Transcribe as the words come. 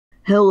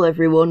Hello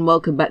everyone,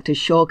 welcome back to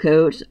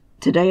Shortcode.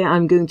 Today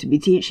I'm going to be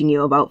teaching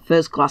you about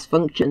first-class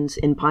functions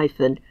in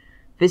Python.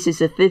 This is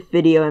the 5th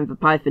video in the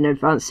Python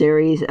Advanced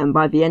series, and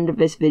by the end of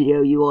this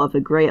video you will have a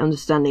great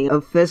understanding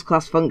of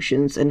first-class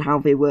functions and how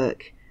they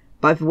work.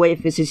 By the way,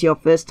 if this is your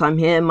first time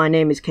here, my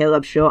name is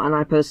Caleb Short and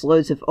I post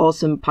loads of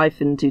awesome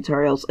Python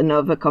tutorials and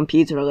other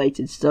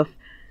computer-related stuff,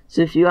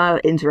 so if you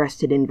are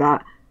interested in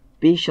that,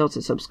 be sure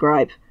to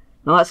subscribe.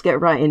 Now let's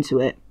get right into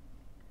it.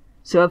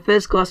 So a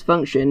first-class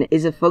function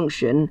is a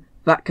function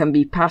that can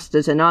be passed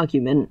as an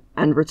argument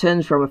and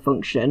returns from a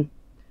function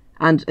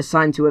and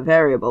assigned to a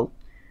variable.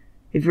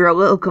 If you're a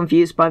little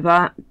confused by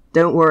that,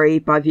 don't worry,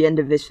 by the end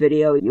of this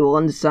video you will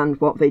understand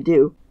what they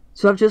do.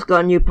 So I've just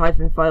got a new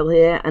Python file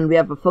here and we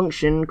have a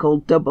function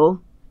called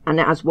double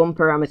and it has one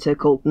parameter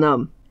called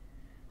num.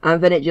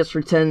 And then it just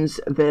returns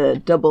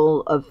the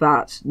double of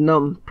that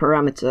num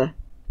parameter.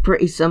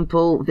 Pretty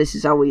simple, this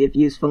is how we have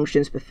used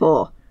functions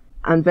before.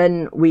 And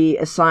then we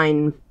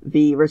assign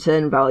the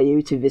return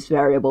value to this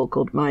variable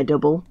called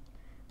myDouble,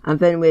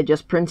 and then we're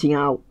just printing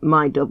out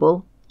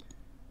myDouble,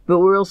 but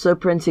we're also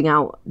printing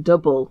out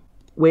double,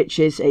 which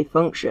is a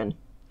function.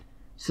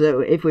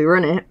 So if we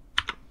run it,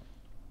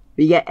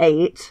 we get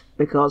 8,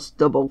 because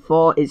double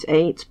 4 is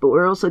 8, but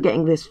we're also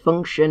getting this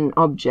function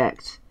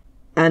object.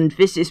 And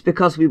this is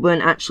because we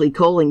weren't actually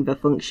calling the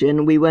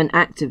function, we weren't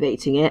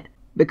activating it,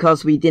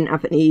 because we didn't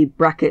have any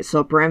brackets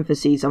or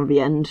parentheses on the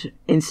end.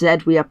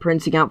 Instead, we are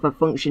printing out the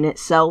function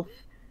itself,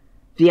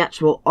 the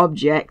actual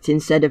object,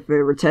 instead of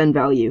the return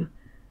value.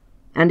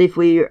 And if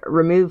we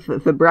remove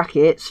the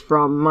brackets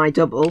from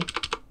myDouble,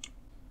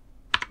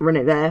 run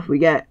it there, we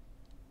get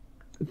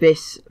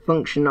this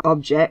function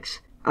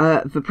object.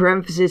 The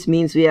parenthesis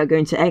means we are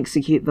going to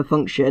execute the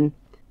function.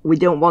 We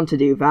don't want to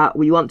do that,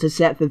 we want to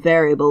set the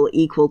variable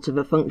equal to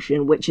the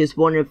function, which is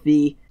one of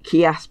the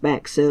key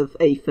aspects of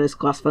a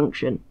first-class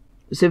function.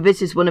 So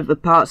this is one of the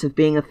parts of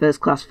being a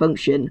first-class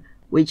function.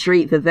 We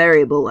treat the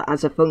variable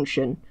as a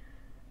function.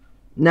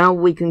 Now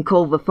we can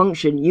call the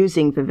function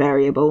using the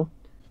variable.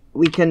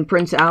 We can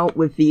print it out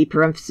with the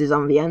parentheses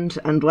on the end,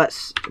 and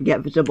let's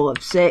get the double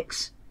of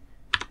 6.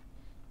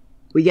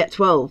 We get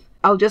 12.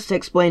 I'll just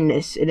explain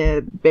this in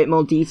a bit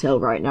more detail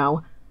right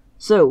now.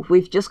 So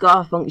we've just got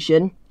our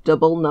function,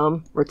 double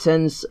num,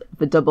 returns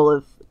the double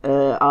of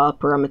our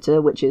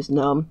parameter, which is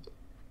num.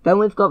 Then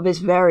we've got this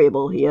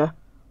variable here,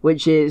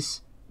 which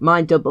is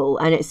myDouble,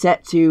 and it's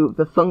set to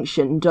the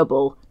function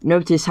double.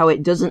 Notice how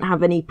it doesn't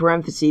have any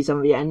parentheses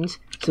on the end,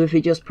 so if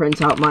we just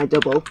print out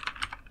myDouble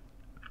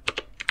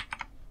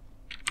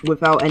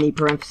without any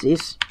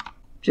parentheses,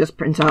 just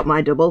print out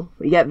myDouble,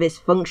 we get this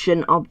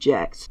function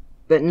object.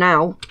 But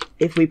now,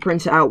 if we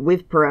print it out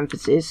with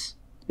parentheses,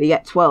 we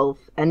get 12,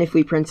 and if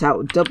we print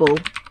out double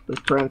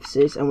with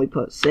parentheses and we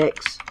put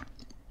 6,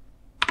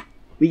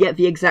 we get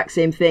the exact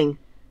same thing.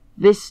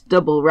 This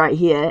double right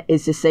here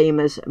is the same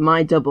as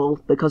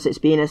myDouble because it's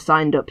being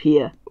assigned up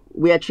here.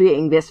 We are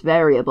treating this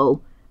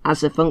variable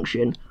as a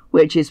function,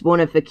 which is one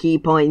of the key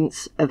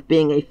points of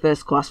being a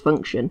first-class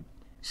function.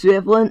 So we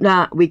have learnt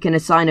that we can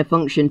assign a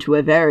function to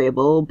a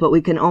variable, but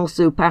we can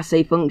also pass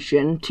a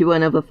function to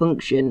another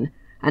function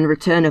and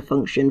return a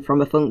function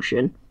from a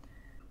function.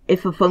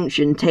 If a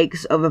function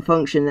takes other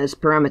functions as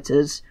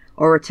parameters,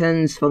 or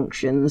returns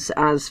functions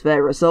as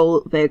their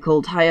result, they are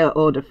called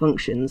higher-order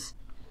functions.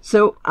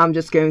 So I'm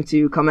just going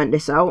to comment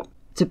this out.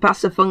 To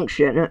pass a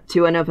function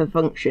to another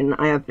function,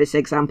 I have this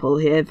example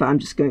here that I'm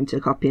just going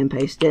to copy and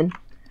paste in.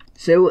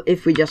 So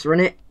if we just run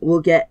it, we'll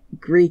get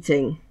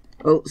greeting.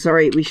 Oh,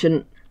 sorry, we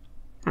shouldn't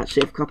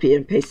actually have copied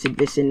and pasted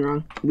this in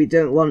wrong. We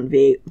don't want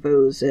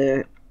those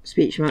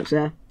speech marks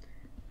there.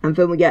 And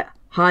then we get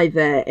hi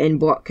there in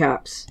block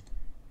caps.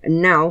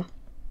 And now,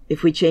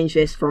 if we change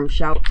this from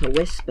shout to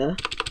whisper,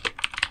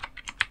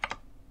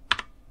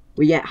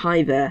 we get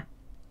hi there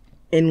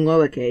in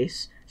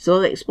lowercase. So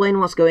I'll explain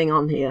what's going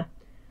on here.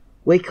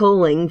 We're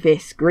calling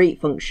this greet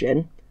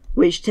function,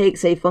 which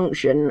takes a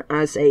function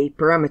as a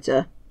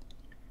parameter,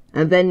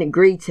 and then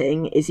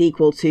greeting is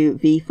equal to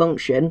the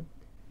function.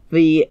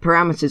 The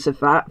parameters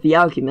of that, the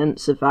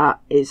arguments of that,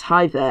 is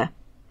hi there,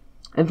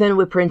 and then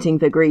we're printing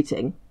the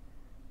greeting.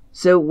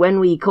 So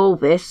when we call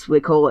this, we're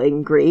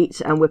calling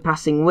greet, and we're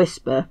passing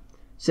whisper.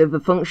 So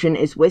the function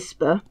is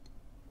whisper,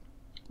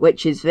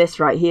 which is this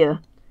right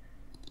here.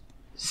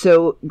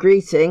 So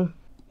greeting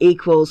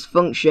equals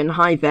function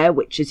hi there,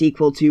 which is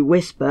equal to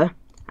whisper,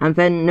 and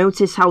then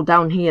notice how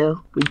down here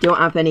we don't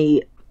have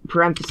any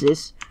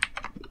parentheses,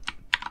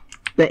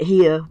 but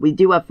here we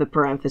do have the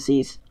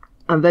parentheses,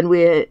 and then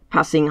we're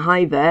passing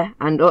hi there,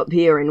 and up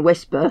here in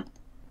whisper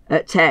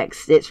at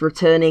text it's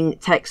returning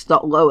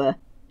text.lower,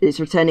 it's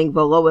returning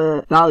the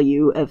lower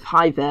value of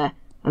hi there,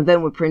 and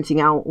then we're printing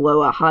out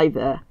lower hi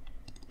there.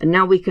 And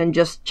now we can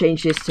just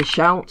change this to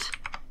shout.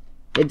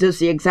 It does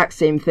the exact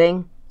same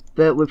thing,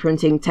 but we're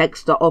printing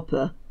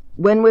text.upper.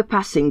 When we're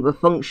passing the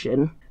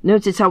function,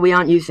 notice how we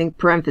aren't using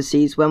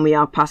parentheses when we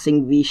are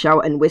passing the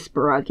shout and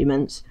whisper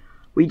arguments.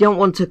 We don't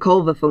want to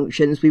call the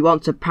functions, we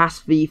want to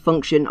pass the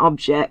function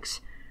objects,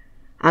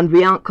 and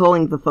we aren't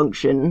calling the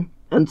function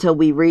until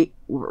we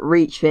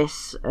reach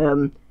this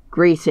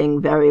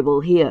greeting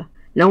variable here.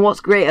 Now what's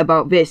great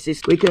about this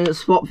is we can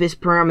swap this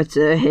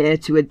parameter here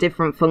to a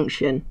different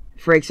function.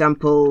 For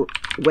example,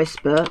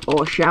 whisper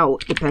or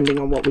shout, depending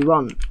on what we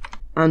want.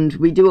 And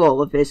we do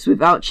all of this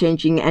without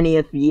changing any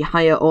of the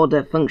higher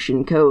order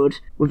function code.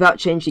 Without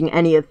changing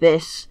any of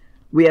this,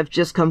 we have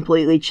just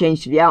completely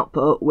changed the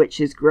output, which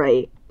is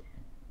great.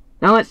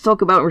 Now let's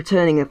talk about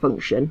returning a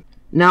function.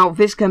 Now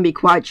this can be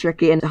quite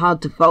tricky and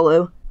hard to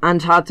follow,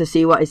 and hard to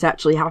see what is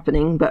actually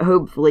happening, but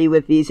hopefully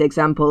with these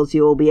examples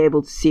you will be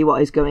able to see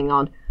what is going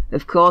on.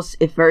 Of course,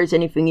 if there is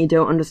anything you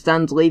don't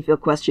understand, leave your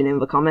question in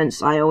the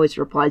comments. I always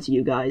reply to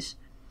you guys.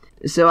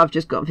 So I've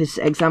just got this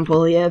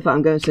example here that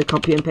I'm going to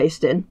copy and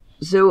paste in.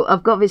 So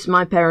I've got this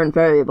myParent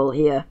variable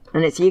here,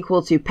 and it's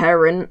equal to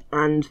parent,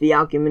 and the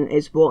argument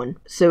is 1.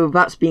 So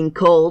that's being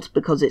called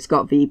because it's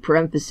got the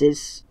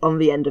parentheses on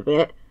the end of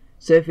it.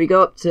 So if we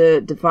go up to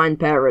define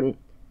parent,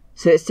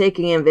 so it's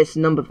taking in this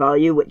number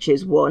value, which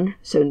is 1,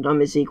 so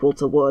num is equal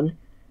to 1.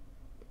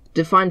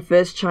 Define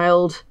first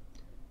child,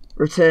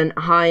 return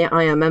hi,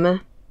 I am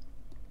Emma.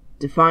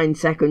 Define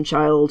second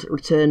child,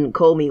 return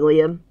call me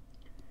Liam.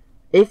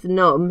 If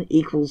num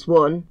equals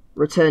 1,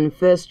 return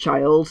first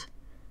child,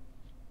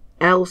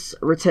 else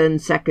return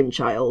second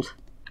child.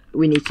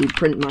 We need to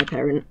print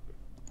myParent.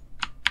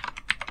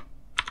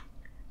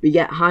 We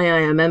get hi,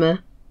 I am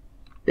Emma,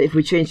 but if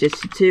we change this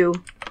to 2,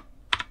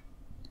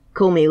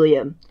 call me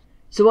Liam.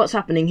 So what's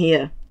happening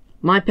here?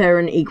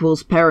 myParent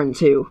equals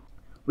parent2.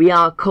 We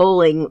are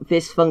calling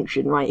this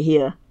function right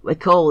here. We're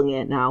calling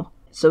it now.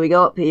 So we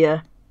go up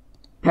here,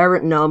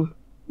 parent num,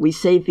 we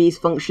save these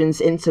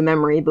functions into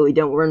memory, but we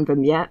don't run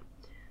them yet.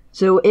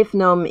 So if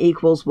num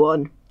equals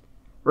 1,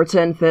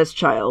 return first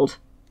child,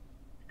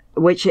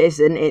 which it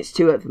isn't, it's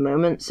 2 at the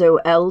moment, so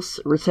else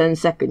return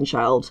second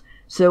child.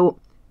 So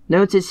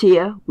notice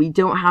here, we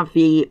don't have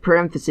the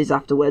parentheses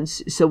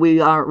afterwards, so we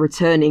are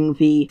returning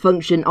the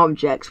function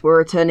object. We're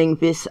returning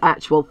this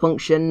actual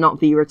function, not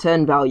the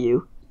return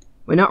value.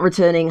 We're not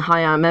returning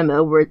hi, I'm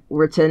Emma, we're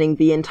returning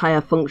the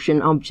entire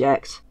function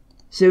object.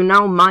 So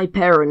now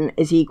myParent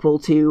is equal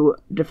to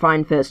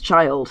define first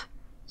child.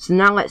 So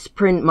now let's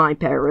print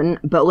myParent,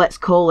 but let's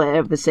call it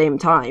at the same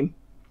time.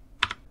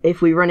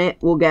 If we run it,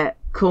 we'll get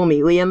call me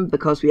Liam,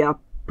 because we are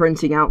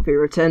printing out the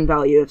return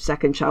value of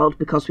second child,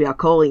 because we are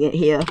calling it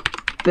here.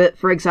 But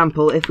for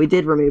example, if we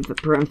did remove the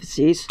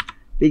parentheses,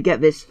 we'd get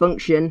this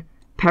function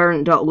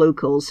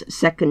parent.locals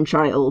second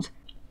child.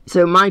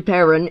 So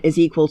myParent is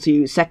equal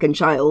to second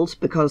child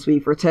because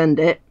we've returned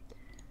it,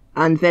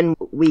 and then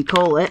we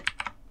call it,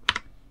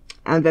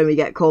 and then we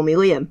get call me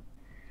Liam.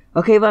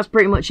 Okay, that's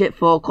pretty much it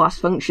for class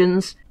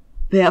functions.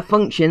 They are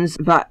functions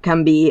that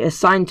can be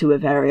assigned to a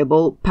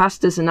variable,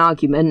 passed as an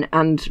argument,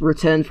 and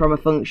returned from a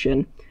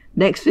function.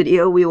 Next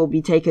video we will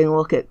be taking a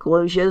look at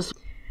closures.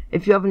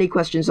 If you have any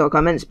questions or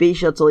comments, be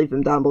sure to leave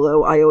them down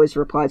below. I always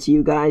reply to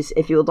you guys.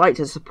 If you would like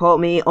to support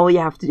me, all you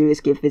have to do is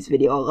give this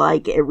video a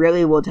like. It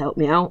really would help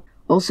me out.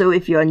 Also,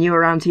 if you are new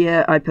around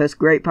here, I post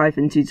great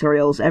Python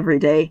tutorials every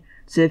day,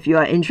 so if you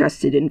are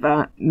interested in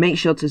that, make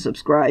sure to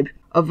subscribe.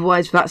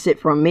 Otherwise, that's it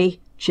from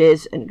me.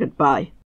 Cheers and goodbye.